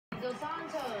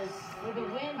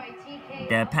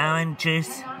The pound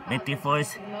juice, Mythic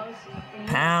Force.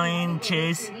 Pound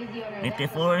juice, Mythic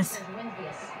Force.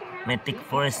 Mythic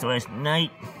Force Source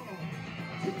Knight.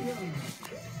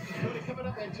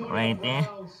 Right there.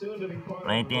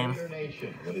 Right there.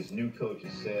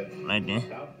 Right there.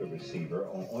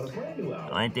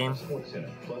 Right there.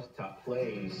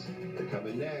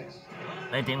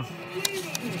 Right there.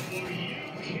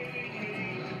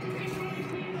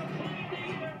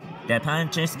 The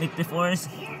punches Mythic Force.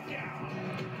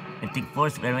 Mythic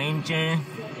Force Ranger.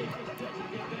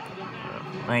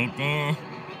 Right there.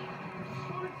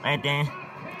 Right there.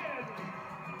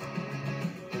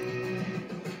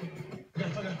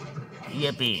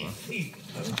 Yippee.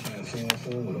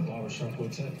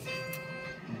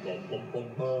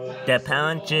 The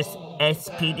punches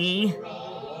SPD.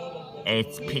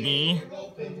 SPD.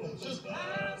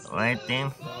 Right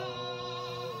there.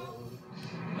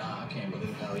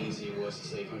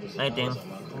 Right there.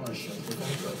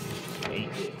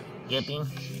 Yippee.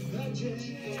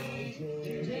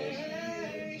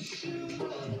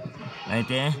 Right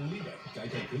there.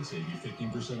 Right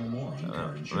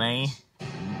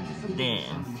there.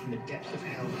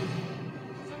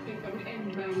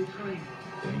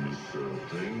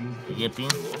 Yippee.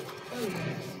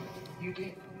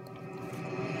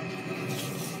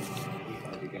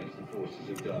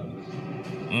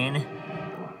 And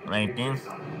right there.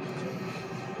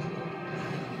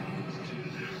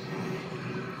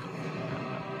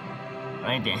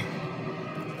 Right there.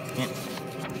 Yep.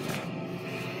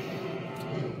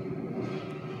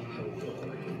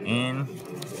 And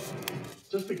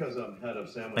just because I'm head of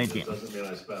sandwiches right doesn't mean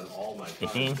I spend all my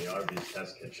time in the Arby's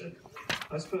test kitchen.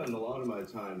 I spend a lot of my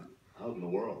time out in the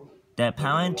world. The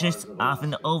punches off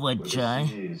in the overdrive.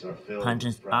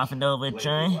 Punches off in the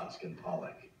overdrive.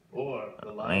 Or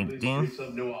the lively streets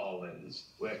of New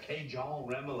Orleans, where Cajun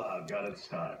Remoulade got its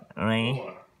start. Right.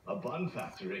 Or a bun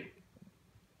factory.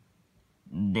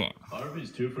 There.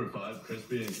 Arby's 2 for $5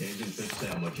 crispy and Cajun fish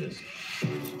sandwiches.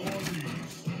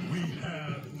 Arby's, we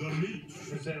have the meat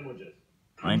for sandwiches.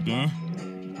 Right there.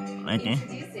 Right there.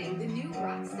 Introducing the new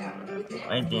Rockstar with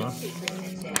right there.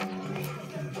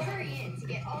 Hurry in to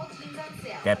get all jeans on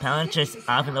sale. The punches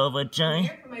off and overdrive.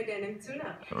 Here for my denim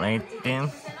tuna. Right there.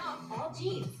 50% off all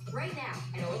jeans right now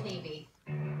at Old Navy.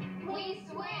 We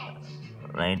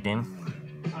switch. Right there.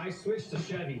 I switched to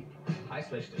Chevy. I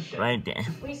switched to Chevy. Right there.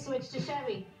 We switched to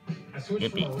Chevy. I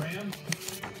switched from a Ram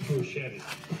to a Chevy.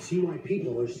 See why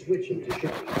people are switching to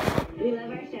Chevy. We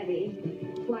love our Chevy.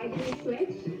 Why do we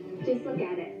switch? Just look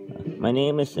at it. My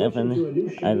name is Evan.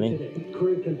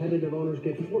 Current competitive owners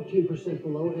get 14%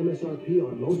 below MSRP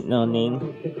on most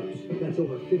Colorado pickups. That's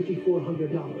over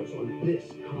 $5,400 on this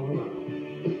Colorado.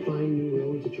 Find new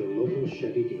roads at your local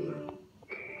Chevy dealer.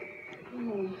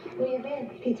 We have been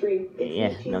P3.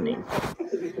 Yeah, no name.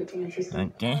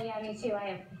 Okay. Oh, yeah, me too. I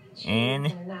have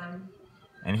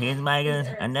and here's my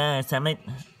another summit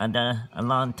under a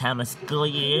long time of school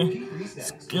year.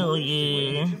 School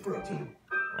year.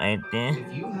 Right there.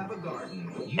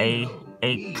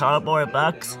 A cardboard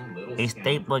box, a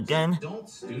staple gun,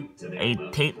 a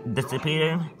tape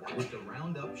disappearer.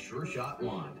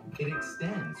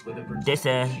 This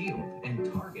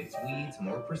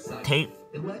tape,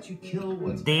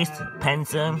 this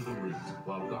pencil,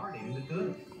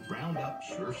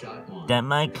 the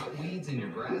mic,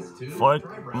 fork,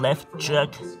 left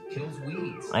truck,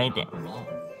 right there.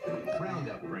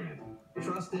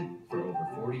 Trusted for over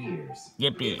 40 years.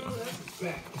 Yippee.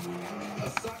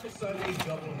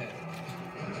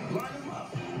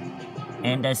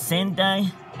 And the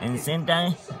sentai,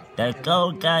 the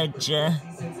Go Gacha,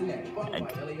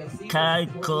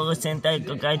 Kaiko Sentai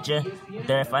Go Gacha,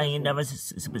 they're fighting the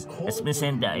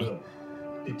sentai.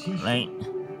 Right?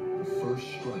 First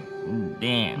strike.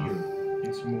 Damn.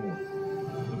 It's more.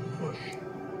 The push,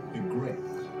 the grit,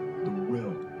 the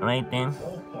will. Right then.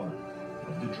 All part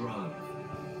of the drive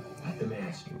at the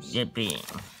Masters. Yippee.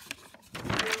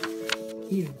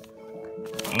 You.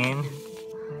 And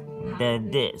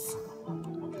this.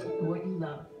 What you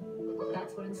love.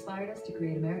 That's what inspired us to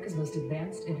create America's most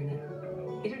advanced internet.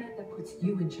 Internet that puts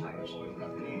you in charge.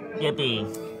 Yippee.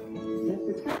 That's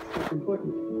the text that's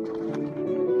important.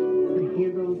 It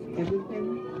handles everything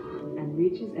and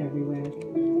reaches everywhere.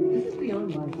 This is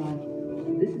beyond Wi-Fi.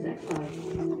 This is X5.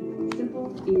 Simple,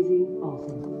 easy,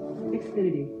 awesome.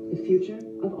 Xfinity, the future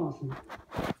of awesome.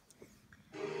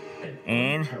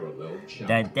 And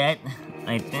that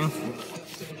I think.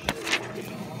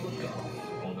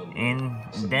 And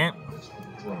that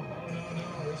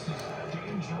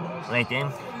right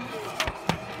there.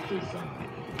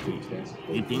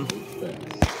 You think?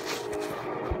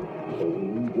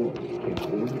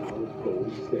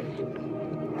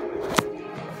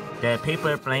 The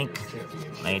paper blank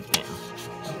right there.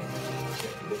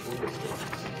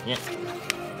 Yep.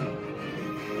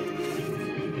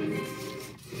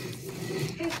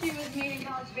 History was made in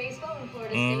college baseball when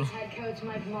Florida And State head coach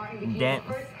Mike Martin became that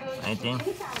the first coach right there. to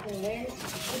 2,000 wins. The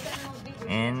Seminoles beat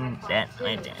Virginia And Tech that 5-2.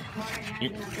 right there. Martin has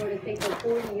Yep. been at Florida State for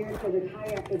 40 years to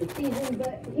retire after the season,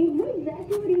 but he knew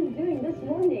exactly what he was doing this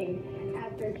morning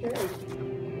after church.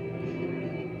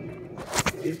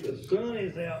 If the sun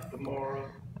is out tomorrow,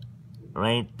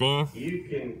 Right there. you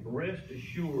can rest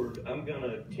assured I'm going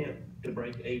to attempt to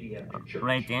break 80 after church.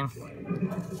 Right there.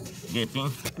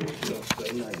 Yippee. Don't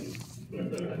say 90.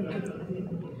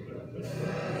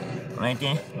 Right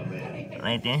there.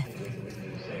 Right there.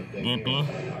 Yippee.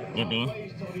 Yippee.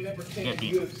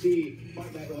 Yippee. UFC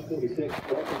Fight Night 146,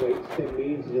 welterweights, Tim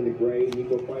Means is in the gray,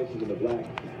 Nico Price is in the black.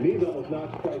 Means almost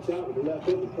knocks Price out with the left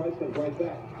hook, and Price comes right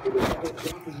back. With the right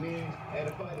drops Means, and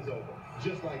the fight is over.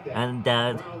 Just like that. And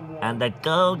the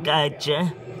go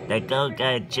gotcha. The go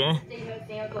gotcha.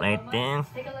 Right there.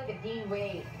 Take a look at Dean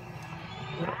Wade.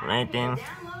 Right there. Down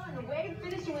low, and Wade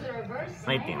finishing with a reverse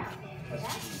Right slam. there.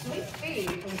 That's sweet speed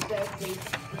from Stoke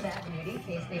Fifth Avenue.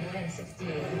 K-State win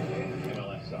 68.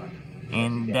 MLS soccer.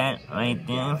 And that right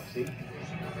there.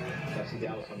 That's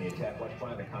Dallas on the attack. Watch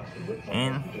Brian the constant whip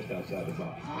And just outside the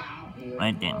box.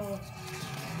 right there.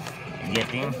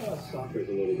 Yippee. Soccer is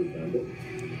a little redundant.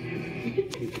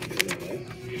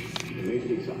 Major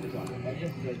League Soccer.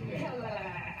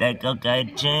 The go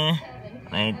gotcha.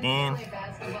 Right there.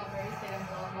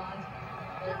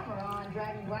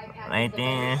 Right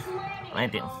there.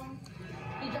 Right there.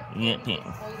 Yippee.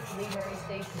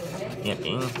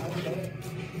 Yippee.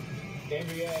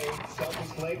 NBA,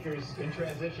 Celtics, Lakers in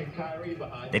transition. Kyrie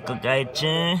behind. The go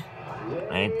gotcha.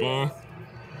 Right there.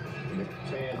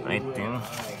 Right there.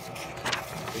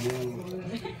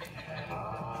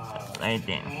 Right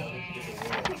there.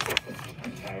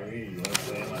 Kyrie, you want to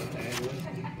play like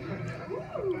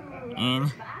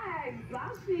And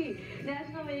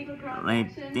National League Lacrosse right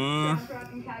action. there. Cross Rock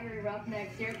and Calgary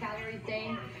Roughnecks. Here, Calgary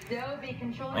staying. Dobie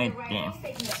controlling Right the right there. hand,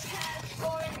 taking the pass,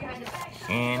 scoring behind the back.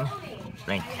 And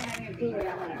right.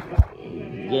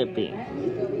 Yippee.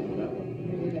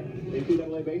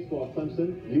 NCAA baseball, Clemson,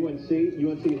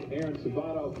 UNC's Aaron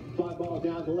Sabato, 5 balls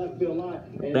down the left field line,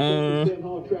 and Tim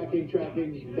Hall tracking,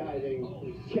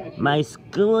 diving, catching. My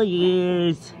school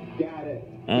years Got it.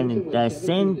 and the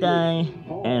sentai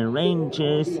and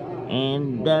rangers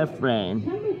and the friend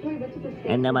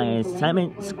and my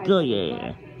assignment school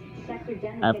year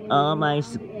of all my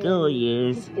school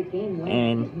years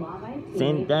and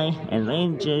sentai and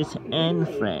rangers and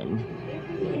friend.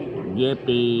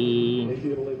 Yippee.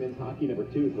 NCAA men's hockey number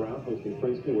 2, Brown hosting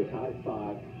Princeton with tied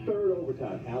 5. Third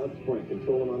overtime, Alex Brink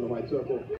controlling on the right circle.